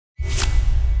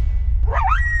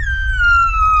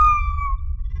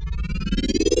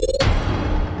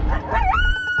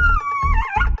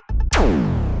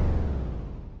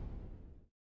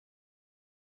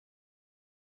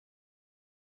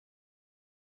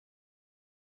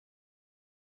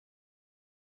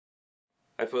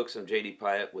Hi folks, I'm JD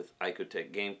Pyatt with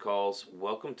ICOtec Game Calls.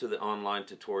 Welcome to the online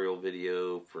tutorial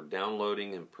video for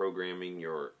downloading and programming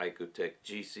your ICOtec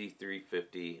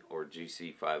GC350 or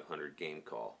GC500 game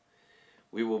call.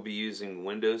 We will be using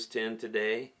Windows 10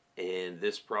 today, and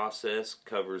this process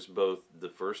covers both the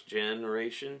first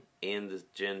generation and the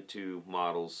Gen 2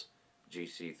 models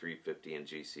GC350 and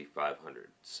GC500.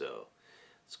 So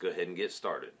let's go ahead and get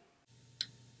started.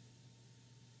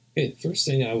 Okay, the first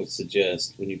thing I would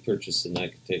suggest when you purchase an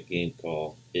ICOtec game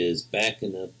call is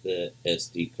backing up the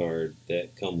SD card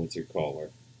that come with your caller,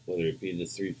 whether it be the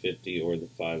 350 or the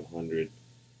 500.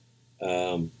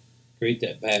 Create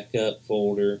that backup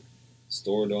folder,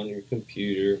 store it on your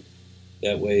computer.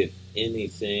 That way, if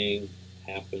anything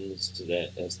happens to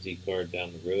that SD card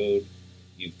down the road,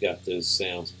 you've got those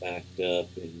sounds backed up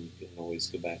and you can always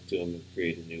go back to them and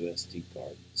create a new SD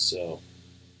card. So,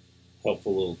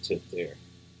 helpful little tip there.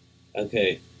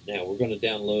 Okay, now we're going to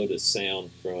download a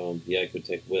sound from the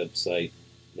ICOtec website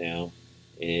now,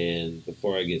 and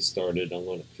before I get started, I'm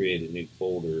going to create a new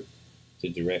folder to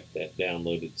direct that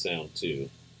downloaded sound to.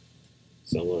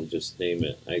 So I'm going to just name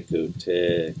it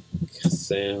ICOtec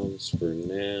Sounds for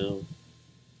now.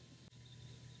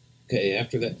 Okay,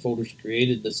 after that folder's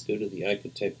created, let's go to the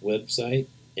ICOtec website,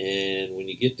 and when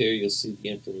you get there, you'll see the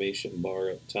information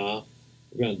bar up top.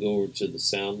 We're going to go over to the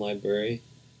sound library.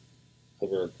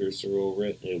 Hover our cursor over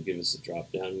it, and it'll give us a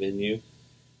drop-down menu.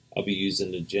 I'll be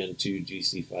using the Gen 2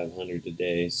 GC500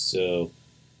 today, so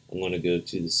I'm going to go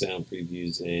to the Sound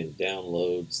Previews and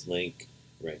Downloads link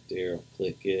right there. I'll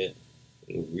click it.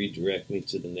 It'll redirect me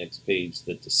to the next page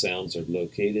that the sounds are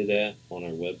located at on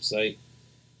our website.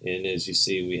 And as you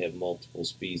see, we have multiple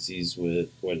species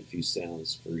with quite a few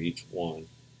sounds for each one.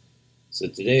 So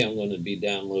today I'm going to be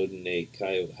downloading a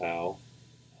Coyote Howl,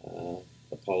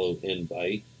 Apollo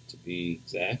Invite, to be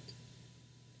exact.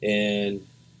 And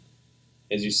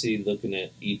as you see, looking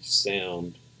at each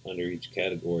sound under each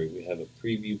category, we have a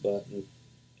preview button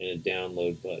and a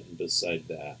download button beside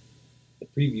that. The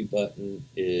preview button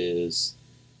is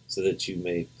so that you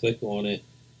may click on it,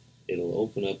 it'll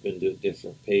open up into a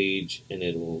different page and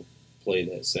it'll play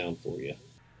that sound for you.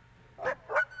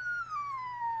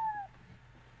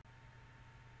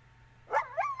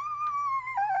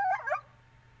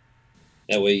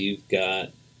 That way you've got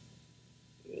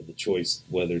the choice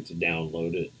whether to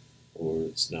download it or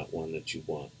it's not one that you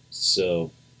want.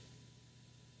 So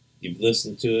you've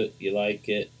listened to it, you like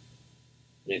it,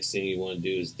 next thing you want to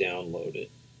do is download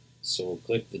it. So we'll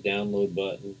click the download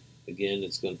button. Again,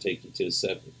 it's going to take you to a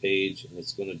separate page and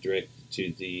it's going to direct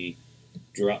you to the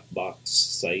Dropbox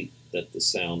site that the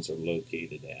sounds are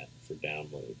located at for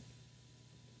download.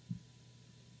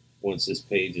 Once this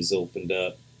page is opened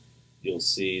up, you'll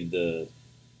see the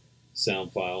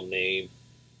sound file name,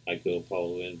 ICO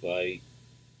Apollo Invite,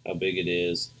 how big it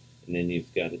is, and then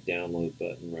you've got a download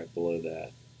button right below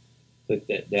that. Click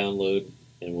that download,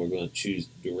 and we're going to choose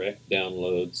direct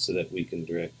download so that we can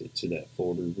direct it to that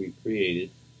folder we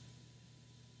created.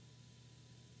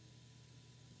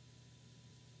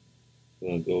 I'm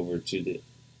going to go over to the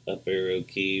up arrow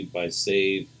key by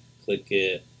save, click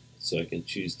it so I can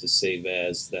choose to save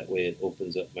as, that way it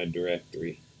opens up my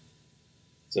directory.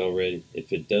 It's already,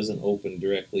 if it doesn't open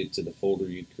directly to the folder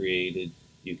you created,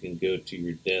 you can go to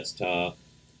your desktop,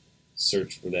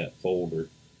 search for that folder,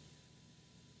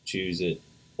 choose it,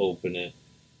 open it,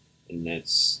 and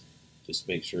that's, just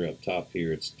make sure up top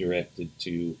here it's directed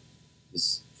to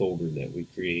this folder that we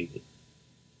created.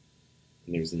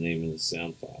 And there's the name of the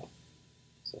sound file.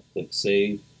 So I'll click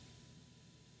save.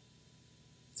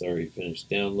 It's already finished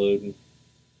downloading.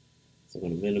 So I'm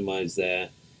going to minimize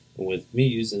that. And with me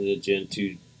using the Gen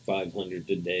 2 500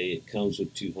 today, it comes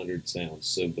with 200 sounds.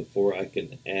 So before I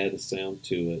can add a sound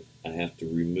to it, I have to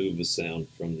remove a sound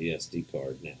from the SD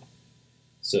card now.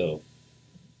 So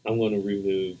I'm going to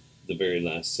remove the very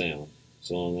last sound.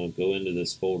 So I'm going to go into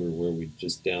this folder where we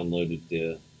just downloaded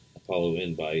the Apollo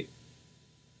Invite,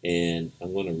 and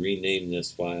I'm going to rename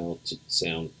this file to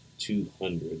sound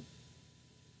 200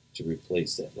 to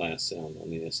replace that last sound on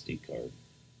the SD card.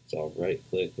 So I'll right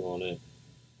click on it,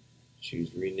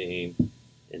 choose rename,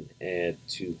 and add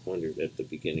 200 at the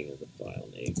beginning of the file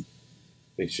name.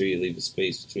 Make sure you leave a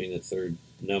space between the third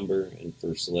number and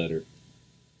first letter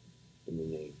in the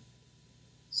name.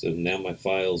 So now my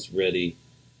file's ready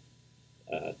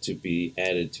to be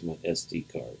added to my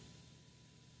SD card.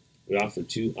 We offer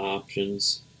two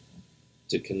options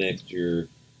to connect your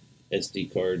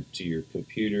SD card to your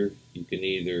computer. You can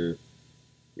either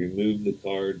remove the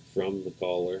card from the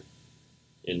caller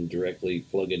and directly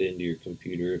plug it into your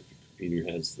computer if your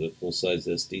computer has the full-size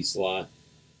SD slot,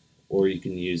 or you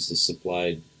can use the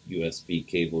supplied USB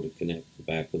cable to connect the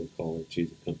back of the collar to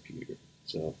the computer.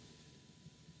 So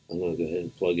I'm going to go ahead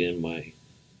and plug in my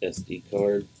SD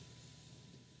card.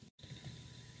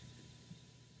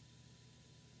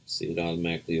 See, it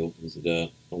automatically opens it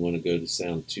up. I'm going to go to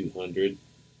Sound 200,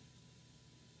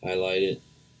 highlight it,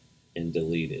 and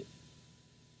delete it,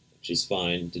 which is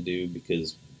fine to do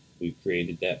because we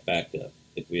created that backup.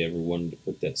 If we ever wanted to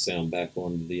put that sound back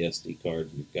onto the SD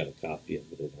card, we've got a copy of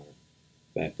it in our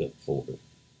backup folder.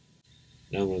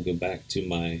 Now I'm going to go back to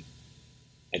my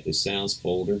Echo Sounds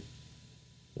folder.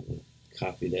 I'm going to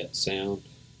copy that sound,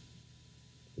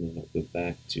 and then I'll go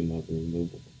back to my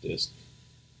removable disk.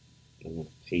 I'm going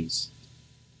to paste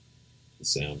the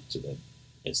sound to the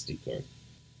SD card.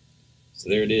 So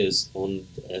there it is on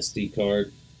the SD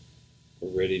card.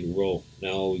 We're ready to roll.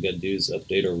 Now all we got to do is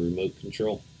update our remote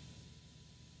control.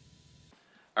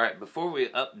 Alright, before we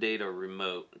update our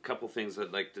remote, a couple things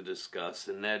I'd like to discuss,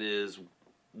 and that is,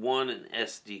 one, an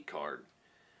SD card.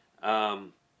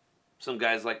 Some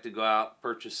guys like to go out,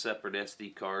 purchase separate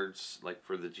SD cards, like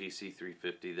for the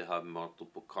GC350, they have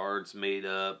multiple cards made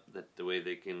up, that the way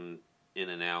they can in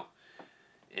and out.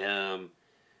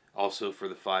 Also for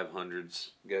the 500s,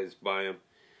 guys buy them.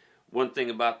 One thing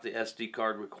about the SD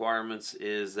card requirements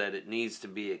is that it needs to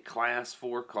be a Class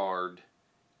 4 card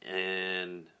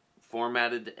and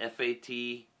formatted to FAT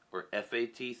or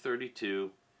FAT32,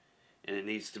 and it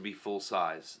needs to be full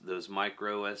size. Those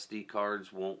micro SD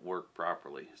cards won't work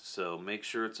properly, so make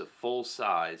sure it's a full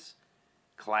size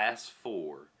Class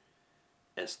 4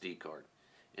 SD card,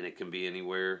 and it can be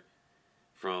anywhere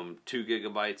from 2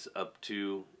 gigabytes up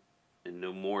to and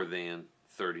no more than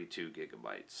 32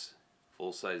 gigabytes.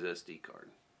 Full size SD card.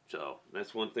 So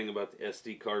that's one thing about the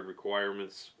SD card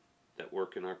requirements that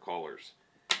work in our collars.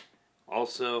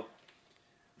 Also,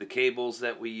 the cables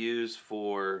that we use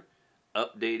for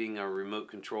updating our remote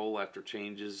control after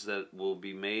changes that will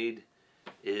be made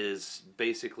is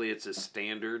basically, it's a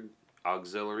standard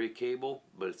auxiliary cable,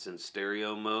 but it's in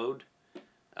stereo mode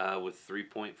with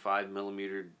 3.5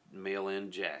 millimeter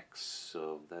male-in jacks.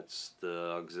 So that's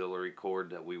the auxiliary cord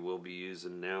that we will be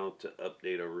using now to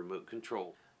update our remote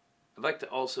control. I'd like to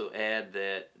also add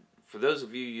that for those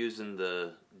of you using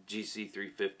the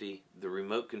GC350, the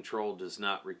remote control does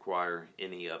not require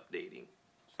any updating.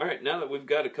 Alright, now that we've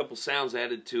got a couple sounds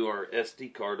added to our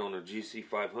SD card on our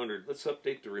GC500, let's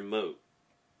update the remote.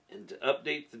 And to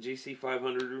update the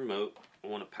GC500 remote, I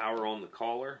want to power on the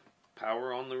collar,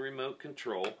 power on the remote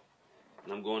control,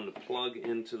 and I'm going to plug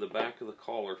into the back of the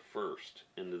collar first,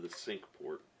 into the sync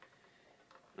port.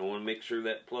 And I want to make sure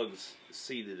that plug's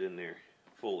seated in there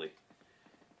fully.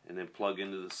 And then plug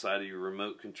into the side of your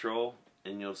remote control,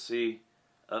 and you'll see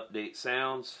update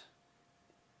sounds,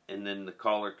 and then the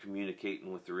collar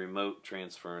communicating with the remote,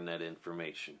 transferring that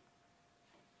information.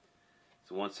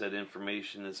 So once that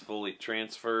information is fully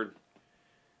transferred,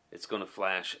 it's going to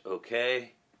flash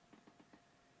OK,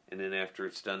 and then after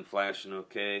it's done flashing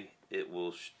OK, it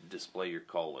will display your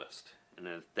call list. And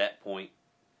at that point,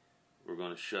 we're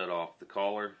going to shut off the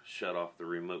collar, shut off the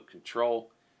remote control,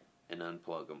 and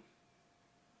unplug them.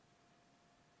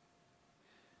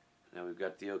 Now we've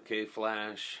got the OK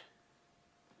flash.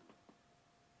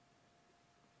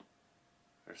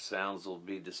 Our sounds will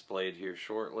be displayed here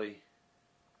shortly.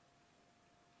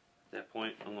 At that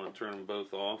point, I'm going to turn them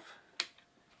both off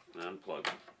and unplug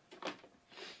them.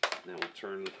 Then we'll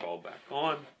turn the call back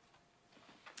on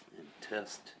and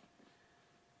test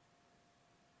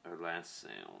our last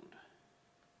sound.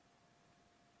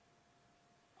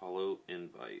 Hollow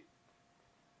invite.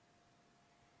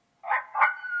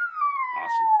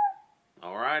 Awesome.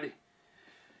 Alrighty.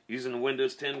 Using the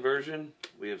Windows 10 version,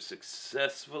 we have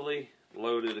successfully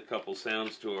loaded a couple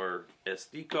sounds to our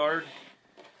SD card,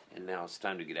 and now it's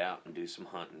time to get out and do some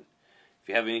hunting. If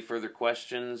you have any further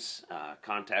questions,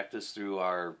 contact us through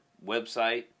our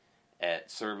website at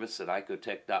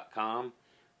service@icotec.com.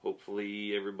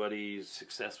 Hopefully everybody's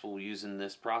successful using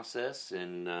this process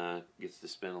and gets to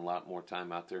spend a lot more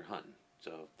time out there hunting.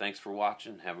 So thanks for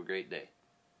watching. Have a great day.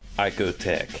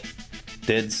 ICOtec.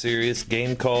 Dead serious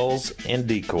game calls and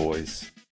decoys.